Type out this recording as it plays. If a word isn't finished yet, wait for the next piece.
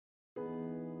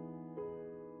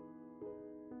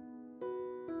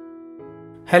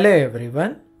Hello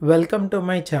everyone, welcome to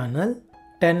my channel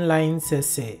 10 Lines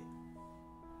Essay.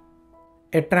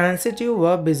 A transitive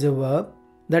verb is a verb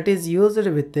that is used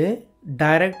with a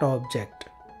direct object,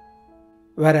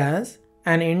 whereas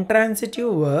an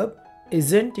intransitive verb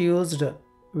isn't used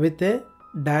with a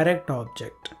direct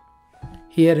object.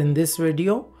 Here in this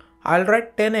video, I'll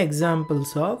write 10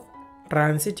 examples of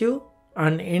transitive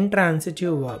and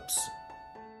intransitive verbs.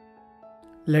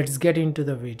 Let's get into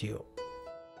the video.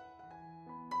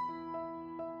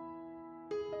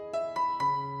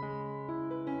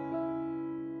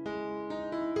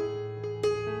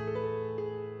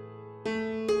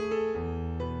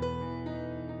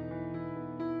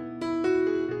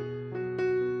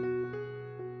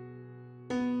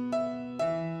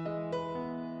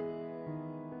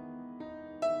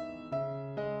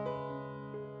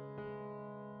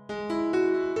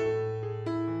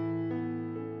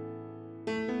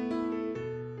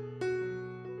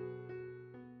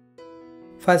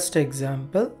 First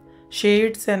example, she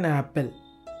eats an apple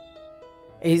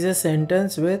is a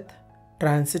sentence with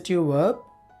transitive verb,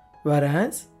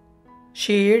 whereas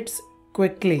she eats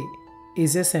quickly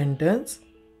is a sentence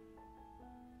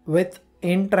with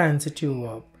intransitive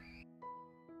verb.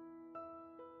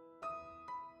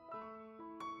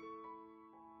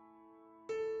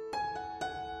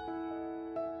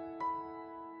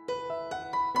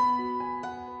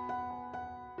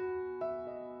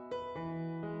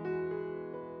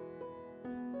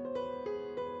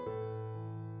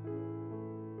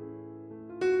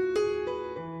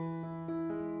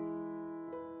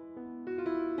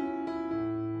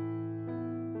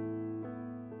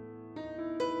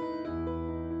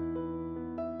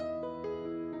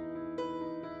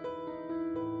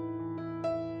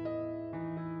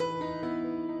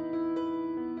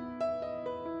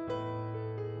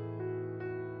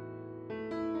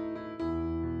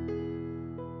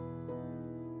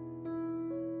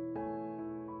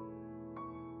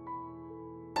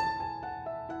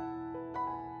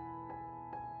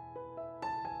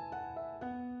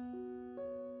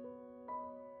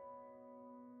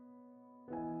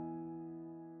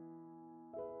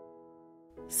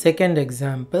 Second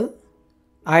example,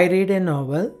 I read a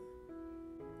novel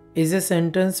is a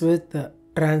sentence with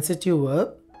transitive verb,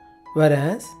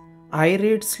 whereas I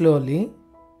read slowly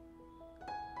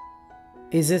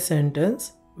is a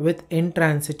sentence with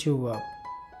intransitive verb.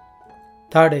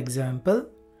 Third example,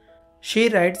 she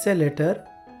writes a letter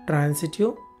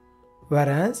transitive,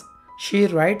 whereas she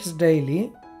writes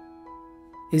daily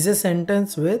is a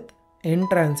sentence with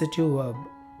intransitive verb.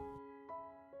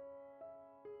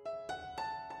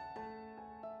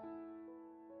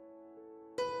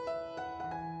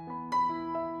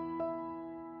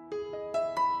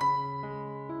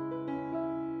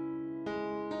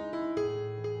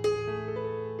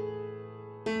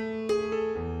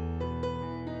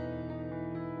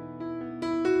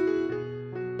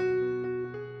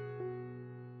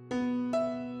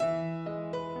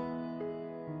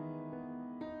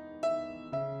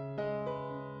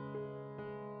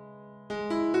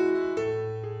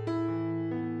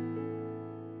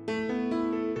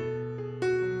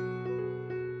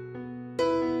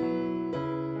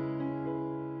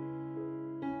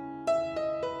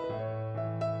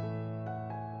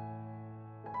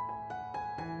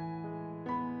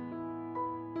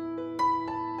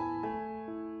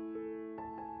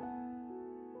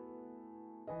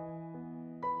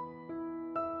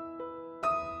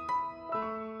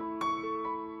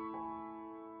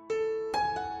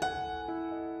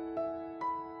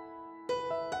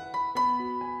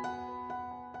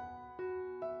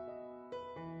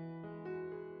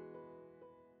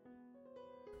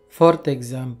 Fourth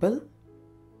example,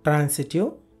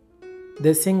 transitive,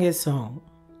 they sing a song.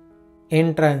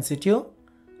 Intransitive,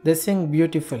 they sing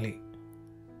beautifully.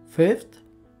 Fifth,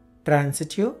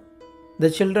 transitive,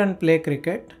 the children play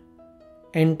cricket.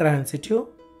 Intransitive,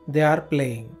 they are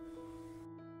playing.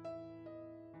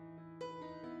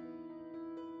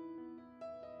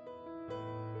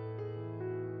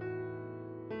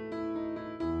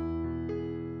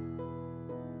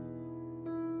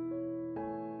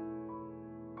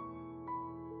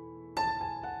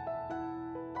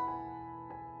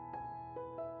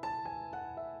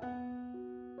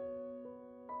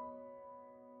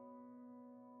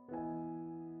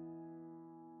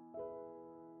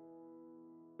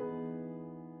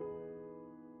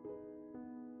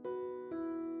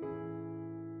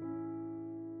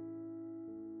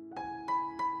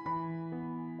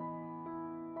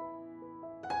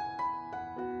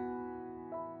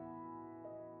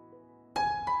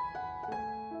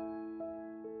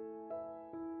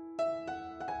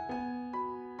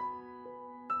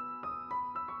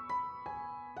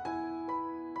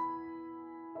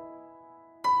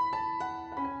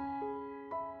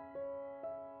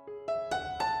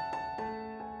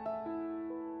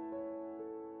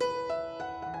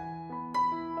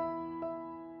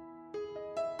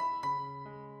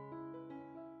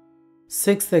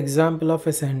 Sixth example of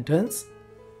a sentence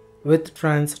with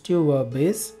transitive verb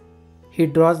is he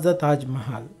draws the Taj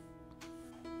Mahal.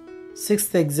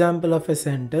 Sixth example of a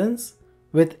sentence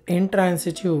with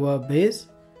intransitive verb is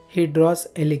he draws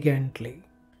elegantly.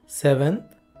 Seventh,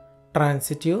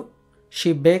 transitive,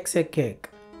 she bakes a cake.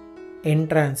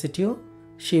 Intransitive,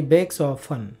 she bakes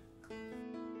often.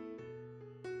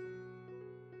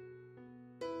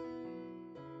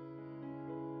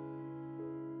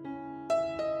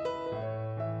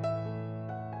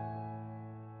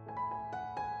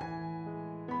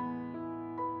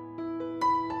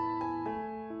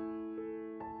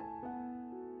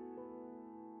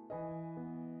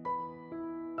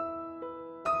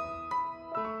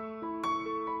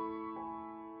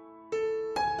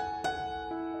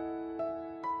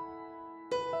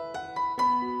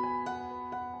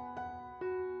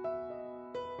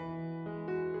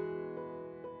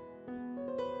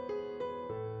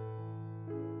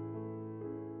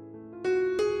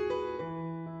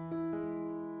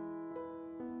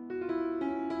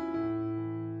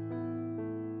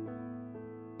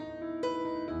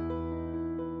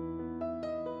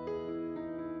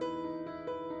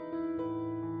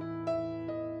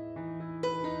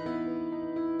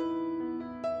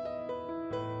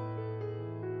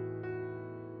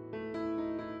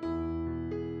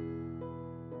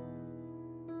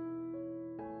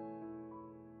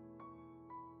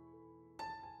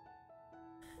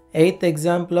 Eighth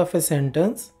example of a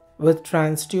sentence with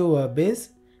transitive verb is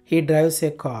he drives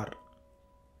a car.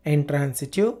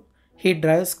 Intransitive, he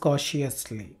drives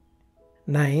cautiously.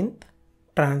 Ninth,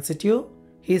 transitive,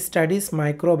 he studies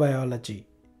microbiology.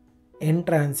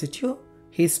 Intransitive,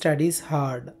 he studies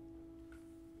hard.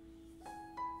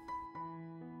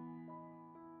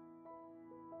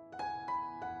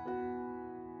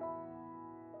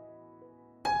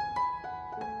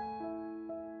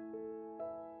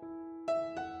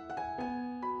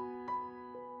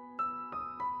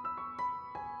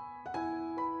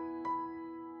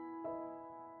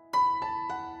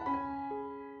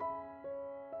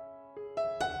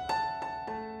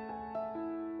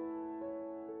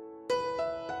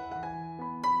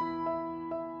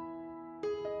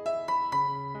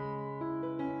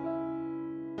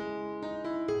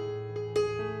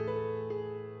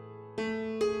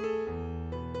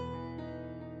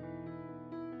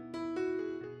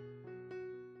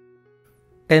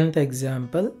 Tenth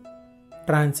example,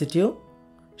 transitive,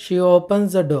 she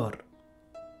opens the door.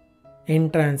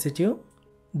 Intransitive,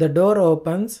 the door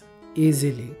opens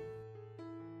easily.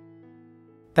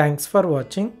 Thanks for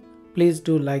watching. Please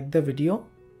do like the video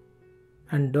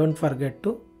and don't forget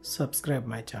to subscribe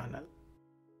my channel.